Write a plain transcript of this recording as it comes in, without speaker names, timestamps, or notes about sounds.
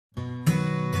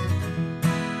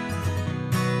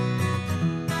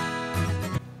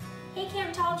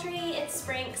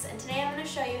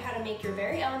how to make your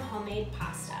very own homemade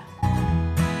pasta.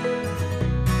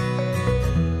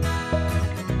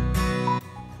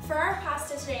 For our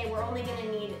pasta today, we're only going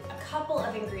to need a couple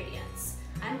of ingredients.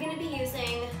 I'm going to be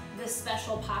using this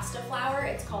special pasta flour.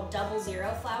 It's called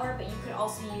 00 flour, but you could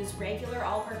also use regular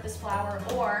all-purpose flour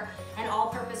or an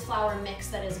all-purpose flour mix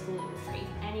that is gluten-free.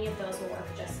 Any of those will work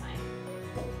just fine.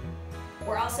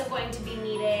 We're also going to be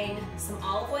needing some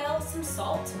olive oil, some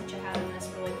salt, which I have in this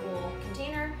really cool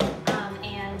container,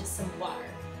 and some water.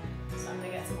 So I'm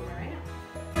going to get some water right now.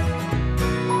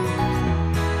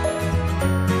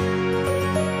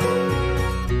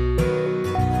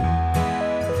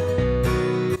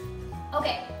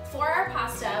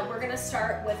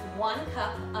 Start with 1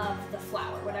 cup of the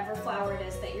flour, whatever flour it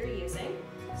is that you're using.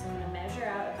 So I'm going to measure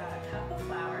out about a cup of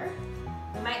flour.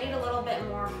 We might need a little bit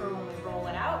more for when we roll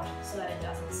it out so that it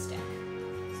doesn't stick.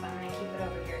 So I'm going to keep it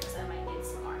over here because I might need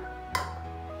some more.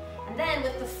 And then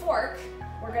with the fork,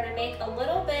 we're going to make a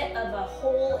little bit of a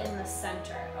hole in the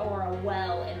center, or a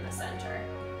well in the center,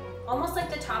 almost like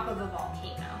the top of a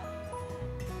volcano.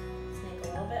 Let's make a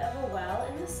little bit of a well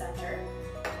in the center.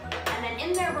 And then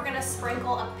in there, we're gonna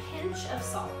sprinkle a pinch of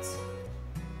salt.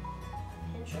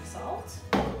 Pinch of salt.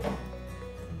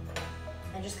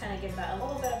 And just kind of give that a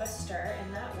little bit of a stir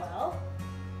in that well.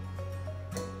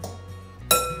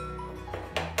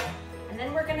 And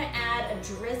then we're gonna add a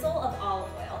drizzle of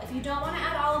olive oil. If you don't wanna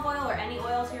add olive oil or any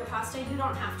oil to your pasta, you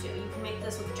don't have to. You can make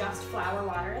this with just flour,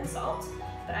 water, and salt.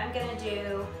 But I'm gonna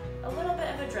do a little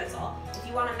bit of a drizzle. If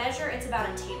you wanna measure, it's about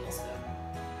a tablespoon.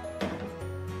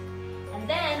 And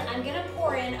then I'm gonna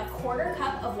pour in a 1/4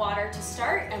 cup of water to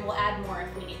start, and we'll add more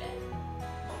if we need it.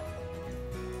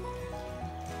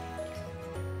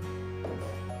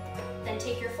 Then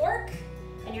take your fork,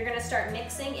 and you're gonna start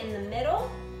mixing in the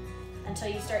middle until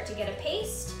you start to get a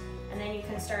paste, and then you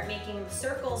can start making the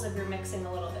circles of your mixing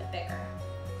a little bit bigger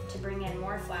to bring in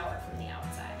more flour from the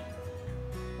outside.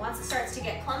 Once it starts to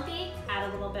get clumpy, add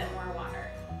a little bit more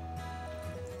water.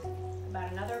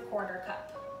 About another 1/4 cup.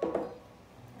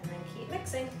 And then keep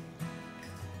mixing.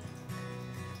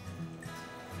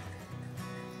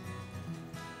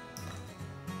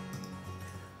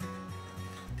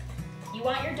 You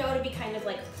want your dough to be kind of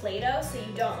like Play-Doh, so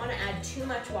you don't want to add too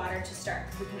much water to start,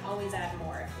 because we can always add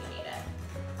more if we need it.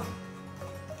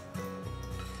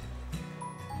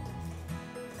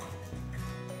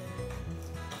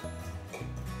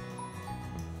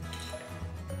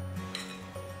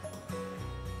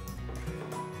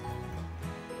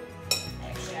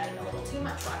 Too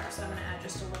much water, so I'm going to add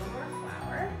just a little more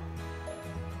flour.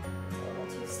 It's a little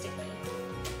too sticky.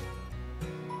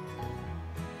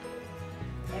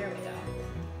 There we go.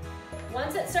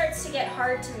 Once it starts to get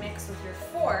hard to mix with your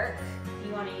fork,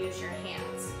 you want to use your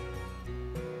hands.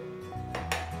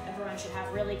 Everyone should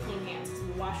have really clean hands because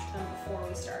we washed them before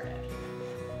we started.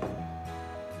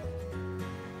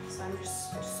 So I'm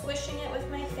just squishing it with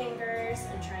my fingers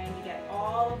and trying to get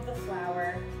all of the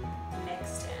flour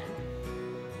mixed in.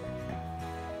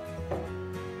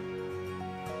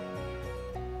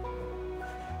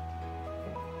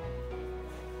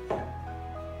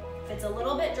 If it's a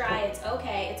little bit dry, it's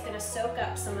okay. It's gonna soak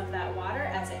up some of that water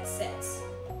as it sits.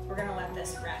 We're gonna let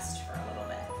this rest for a little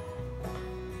bit.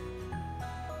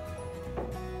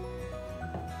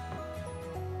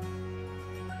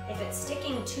 If it's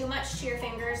sticking too much to your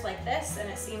fingers like this and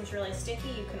it seems really sticky,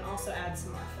 you can also add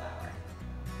some more flour.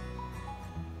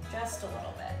 Just a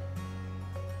little bit.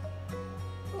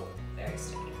 Ooh, very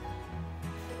sticky.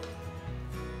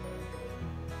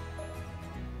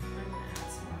 I'm gonna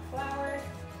add some more flour.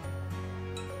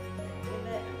 Give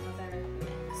it another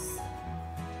mix.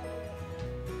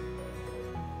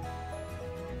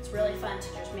 It's really fun to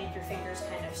just make your fingers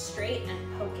kind of straight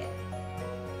and poke it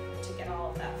to get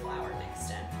all of that flour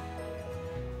mixed in.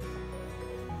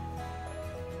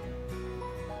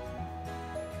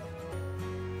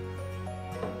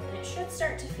 And it should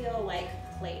start to feel like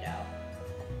Play-Doh.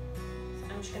 So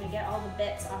I'm just going to get all the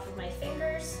bits off of my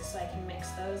fingers so I can mix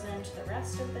those into the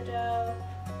rest of the dough.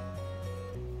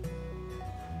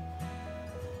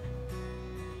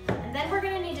 And then we're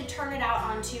going to need to turn it out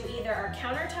onto either our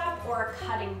countertop or a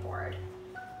cutting board.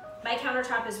 My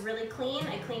countertop is really clean.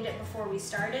 I cleaned it before we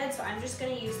started, so I'm just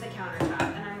going to use the countertop.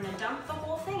 And I'm going to dump the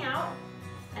whole thing out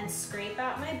and scrape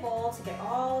out my bowl to get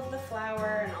all of the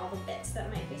flour and all the bits that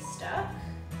might be stuck.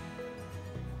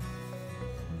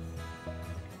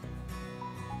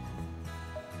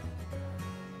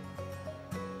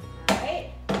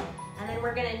 Alright, and then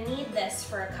we're going to knead this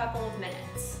for a couple of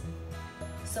minutes.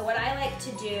 So what I like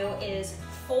to do is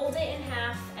fold it in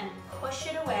half and push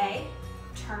it away,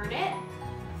 turn it,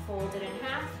 fold it in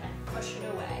half and push it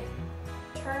away.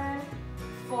 Turn,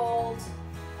 fold,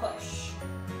 push.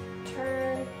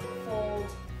 Turn, fold,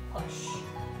 push.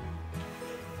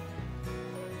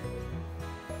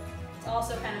 It's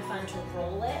also kind of fun to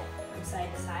roll it from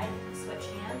side to side, switch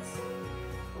hands.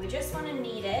 We just want to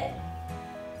knead it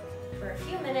for a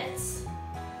few minutes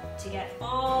to get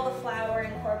all the flour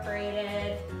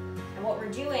incorporated. And what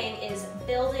we're doing is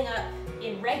building up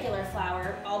in regular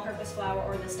flour, all-purpose flour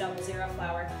or this 00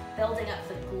 flour, building up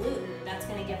the gluten. That's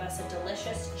going to give us a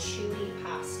delicious, chewy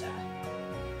pasta.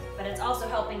 But it's also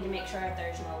helping to make sure that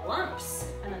there's no lumps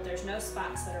and that there's no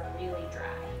spots that are really dry.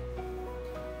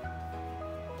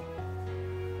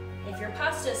 If your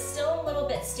pasta is still a little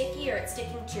bit sticky or it's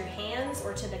sticking to your hands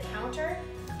or to the counter,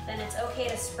 then it's okay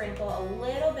to sprinkle a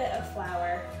little bit of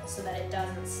flour so that it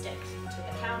doesn't stick to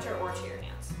the counter or to your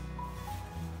hands.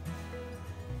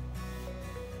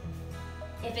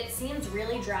 If it seems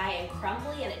really dry and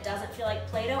crumbly and it doesn't feel like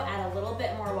Play-Doh, add a little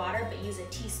bit more water, but use a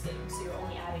teaspoon, so you're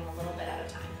only adding a little bit at a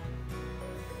time.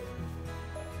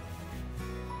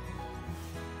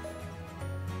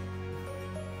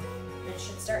 And it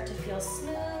should start to feel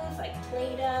smooth, like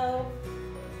Play-Doh.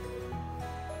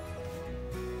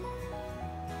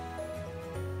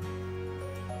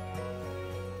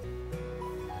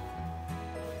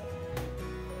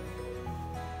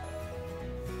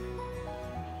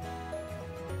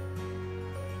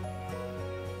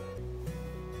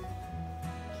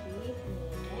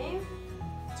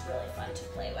 To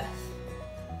play with.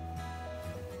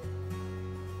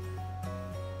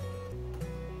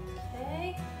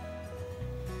 Okay.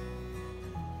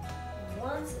 And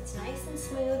once it's nice and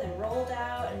smooth and rolled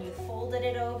out and you folded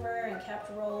it over and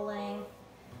kept rolling,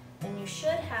 then you should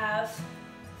have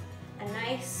a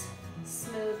nice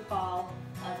smooth ball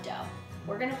of dough.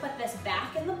 We're going to put this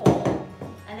back in the bowl,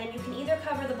 and then you can either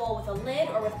cover the bowl with a lid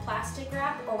or with plastic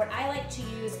wrap, or what I like to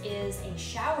use is a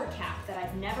shower cap that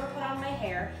I've never put on my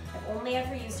hair. I've only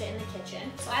ever used it in the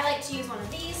kitchen. So I like to use one of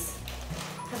these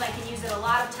because I can use it a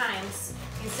lot of times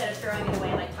instead of throwing it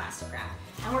away like plastic wrap.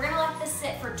 And we're gonna let this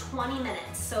sit for 20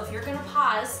 minutes. So if you're gonna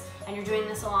pause and you're doing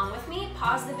this along with me,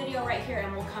 pause the video right here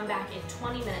and we'll come back in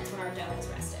 20 minutes when our dough has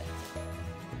rested.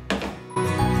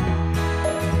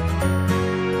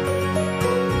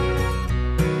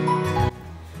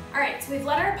 So we've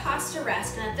let our pasta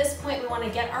rest, and at this point we want to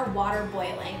get our water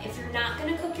boiling. If you're not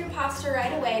going to cook your pasta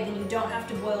right away, then you don't have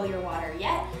to boil your water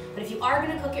yet. But if you are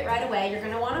going to cook it right away, you're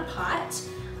going to want a pot.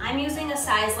 I'm using a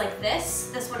size like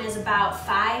this. This one is about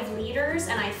 5 liters,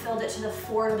 and I filled it to the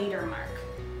 4-liter mark.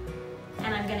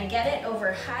 And I'm going to get it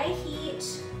over high heat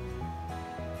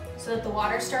so that the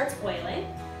water starts boiling.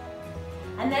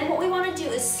 And then what we want to do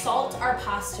is salt our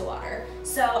pasta water.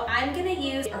 So I'm going to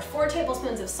use 4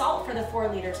 tablespoons of salt for the 4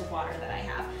 liters of water that I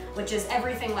have, which is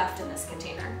everything left in this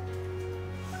container.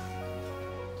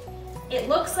 It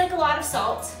looks like a lot of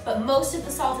salt, but most of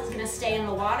the salt is going to stay in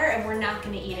the water and we're not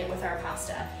going to eat it with our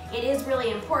pasta. It is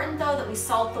really important though that we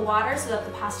salt the water so that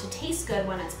the pasta tastes good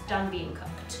when it's done being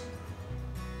cooked.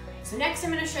 So next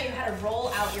I'm going to show you how to roll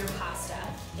out your pasta.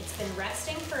 It's been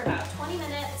resting for about 20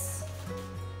 minutes.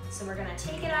 So we're gonna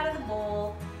take it out of the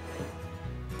bowl.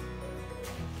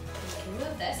 We can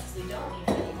move this because we don't need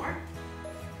it anymore.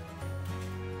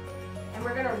 And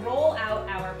we're gonna roll out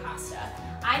our pasta.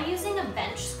 I'm using a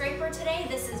bench scraper today.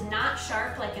 This is not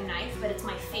sharp like a knife, but it's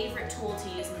my favorite tool to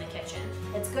use in the kitchen.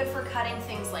 It's good for cutting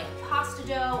things like pasta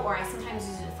dough, or I sometimes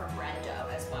use it for bread dough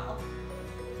as well.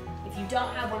 If you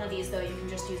don't have one of these though, you can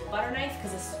just use a butter knife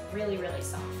because it's really, really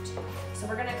soft. So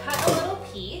we're gonna cut a little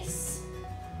piece.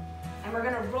 And we're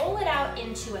gonna roll it out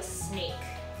into a snake.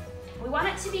 We want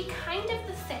it to be kind of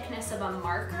the thickness of a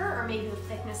marker or maybe the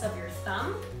thickness of your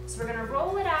thumb. So we're gonna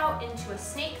roll it out into a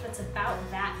snake that's about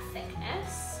that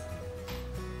thickness.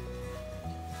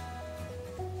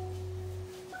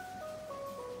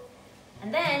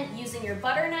 And then using your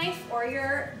butter knife or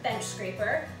your bench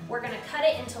scraper, we're gonna cut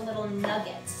it into little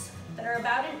nuggets that are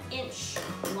about 1 inch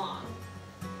long.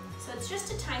 So it's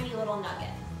just a tiny little nugget.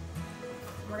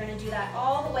 We're going to do that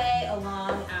all the way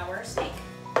along our snake.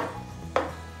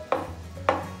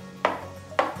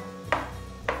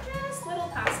 Just little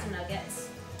pasta nuggets.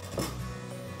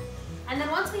 And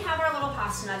then once we have our little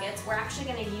pasta nuggets, we're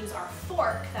actually going to use our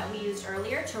fork that we used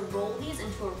earlier to roll these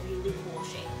into a really cool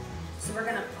shape. So we're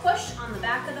going to push on the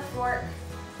back of the fork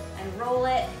and roll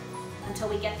it until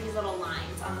we get these little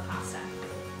lines on the pasta.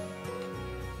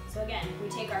 So again, we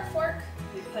take our fork,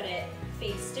 we put it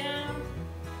face down,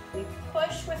 we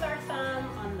push with our thumb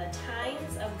on the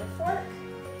tines of the fork,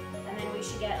 and then we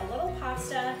should get a little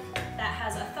pasta that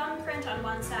has a thumbprint on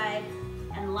one side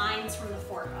and lines from the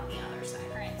fork on the other side.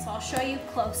 All right, so I'll show you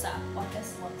close up what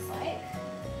this looks like.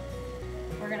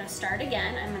 We're gonna start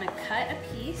again. I'm gonna cut a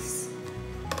piece.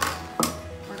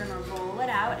 We're gonna roll it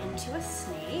out into a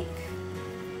snake.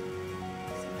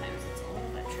 Sometimes it's a little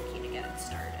bit tricky to get it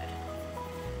started.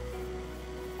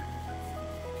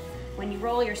 When you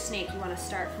roll your snake, you wanna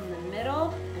start from the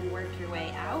middle and work your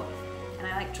way out. And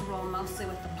I like to roll mostly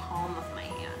with the palm of my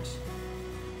hand.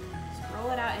 So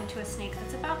roll it out into a snake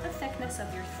that's about the thickness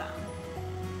of your thumb,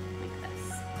 like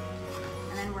this.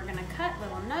 And then we're gonna cut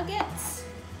little nuggets.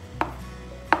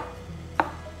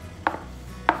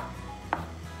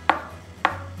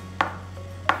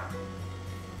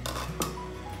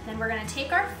 Then we're gonna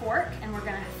take our fork and we're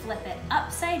gonna flip it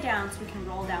upside down so we can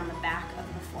roll down the back of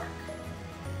the fork.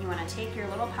 You wanna take your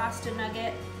little pasta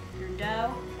nugget, your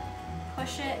dough,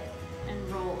 push it, and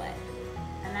roll it.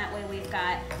 And that way we've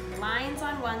got lines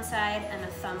on one side and a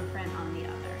thumbprint on the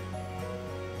other.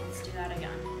 Let's do that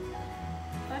again.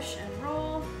 Push and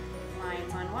roll,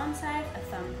 lines on one side, a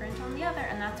thumbprint on the other,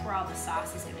 and that's where all the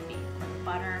sauce is gonna be, or the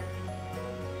butter,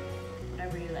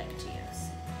 whatever you like to use.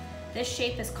 This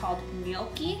shape is called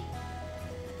gnocchi.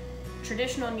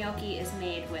 Traditional gnocchi is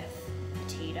made with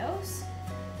potatoes.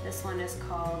 This one is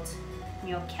called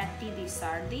gnocchetti di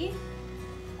sardi,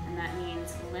 and that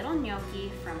means little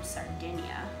gnocchi from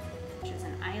Sardinia, which is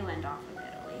an island off of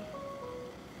Italy.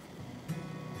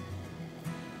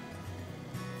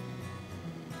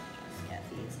 Just get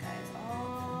these guys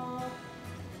all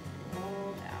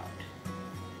rolled out.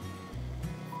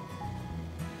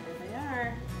 There they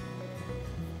are.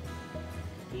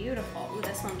 Beautiful. Ooh,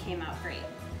 this one came out great.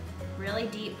 Really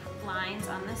deep lines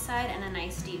on this side and a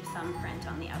nice deep thumbprint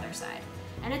on the other side.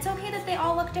 And it's okay that they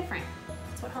all look different.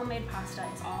 That's what homemade pasta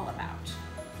is all about.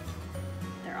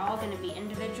 They're all gonna be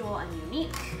individual and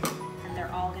unique, and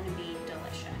they're all gonna be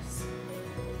delicious.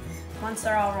 Once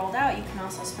they're all rolled out, you can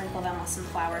also sprinkle them with some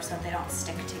flour so that they don't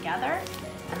stick together.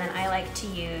 And then I like to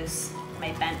use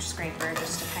my bench scraper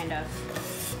just to kind of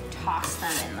toss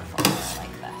them in the flour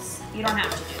like this. You don't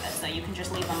have to do this though, you can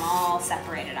just leave them all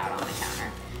separated out on the counter.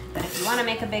 But if you wanna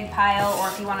make a big pile, or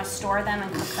if you wanna store them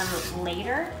and cook them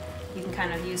later, you can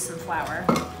kind of use some flour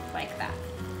like that.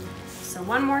 So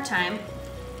one more time,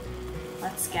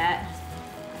 let's get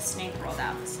a snake rolled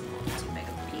out. This is a little too big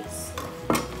of a piece.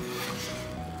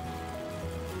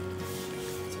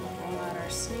 So we'll roll out our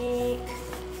snake.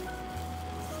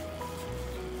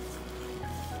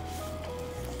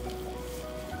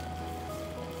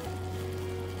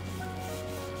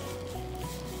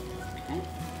 Okay.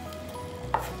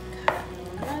 Cut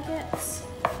little nuggets.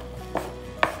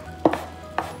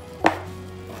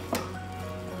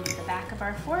 Back of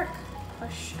our fork,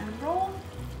 push and roll,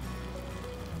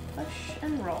 push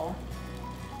and roll.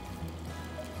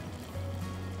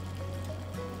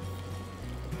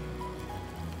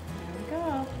 There we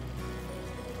go.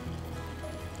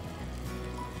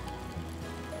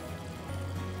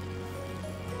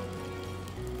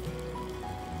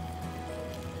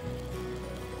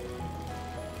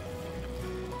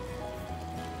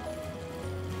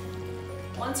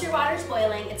 Once your water's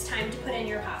boiling, it's time to put in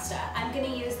your pasta. I'm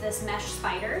gonna use this mesh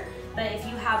spider, but if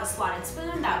you have a slotted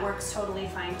spoon, that works totally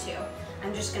fine too.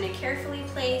 I'm just gonna carefully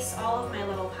place all of my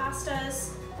little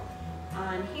pastas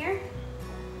on here,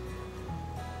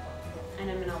 and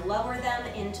I'm gonna lower them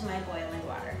into my boiling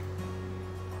water.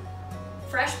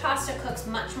 Fresh pasta cooks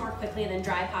much more quickly than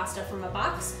dry pasta from a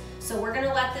box, so we're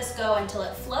gonna let this go until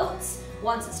it floats.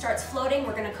 Once it starts floating,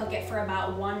 we're gonna cook it for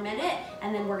about 1 minute,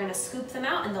 and then we're gonna scoop them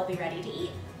out and they'll be ready to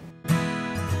eat.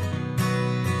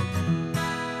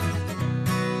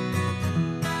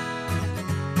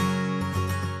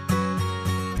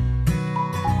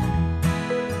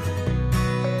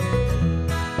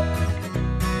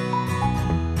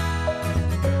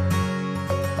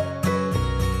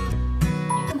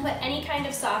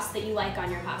 Sauce that you like on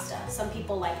your pasta. Some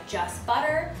people like just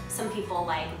butter, some people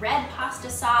like red pasta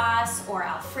sauce or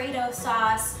Alfredo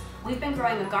sauce. We've been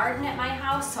growing a garden at my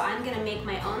house, so I'm gonna make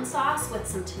my own sauce with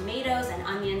some tomatoes and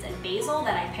onions and basil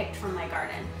that I picked from my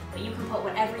garden. But you can put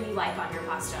whatever you like on your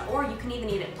pasta, or you can even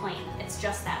eat it plain. It's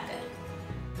just that good.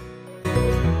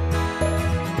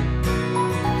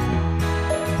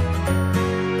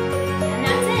 And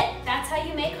that's it. That's how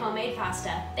you make homemade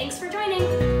pasta. Thanks for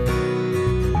joining.